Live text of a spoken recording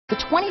The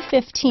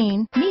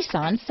 2015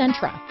 Nissan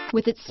Sentra.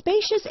 With its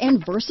spacious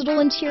and versatile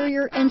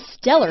interior and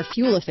stellar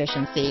fuel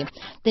efficiency,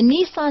 the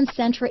Nissan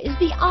Sentra is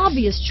the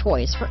obvious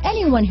choice for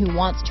anyone who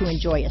wants to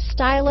enjoy a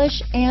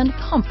stylish and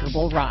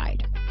comfortable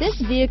ride.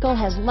 This vehicle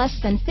has less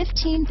than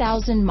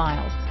 15,000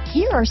 miles.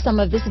 Here are some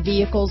of this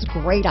vehicle's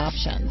great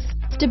options: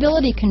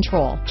 stability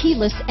control,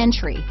 keyless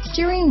entry,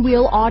 steering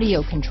wheel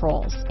audio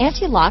controls,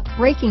 anti-lock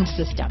braking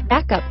system,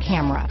 backup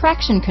camera,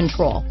 traction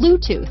control,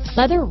 Bluetooth,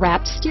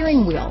 leather-wrapped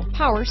steering wheel,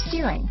 power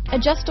steering,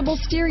 adjustable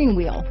steering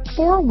wheel,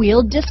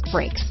 four-wheel disc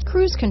brakes,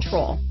 cruise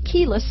control,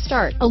 keyless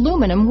start,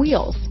 aluminum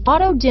wheels,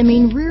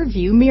 auto-dimming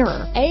rear-view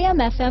mirror,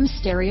 AM/FM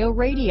stereo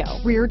radio,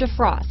 rear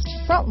defrost,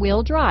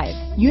 front-wheel drive,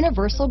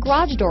 universal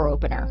garage door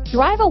opener.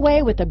 Drive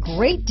away with a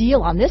great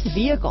deal on this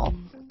vehicle.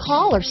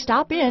 Call or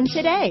stop in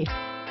today.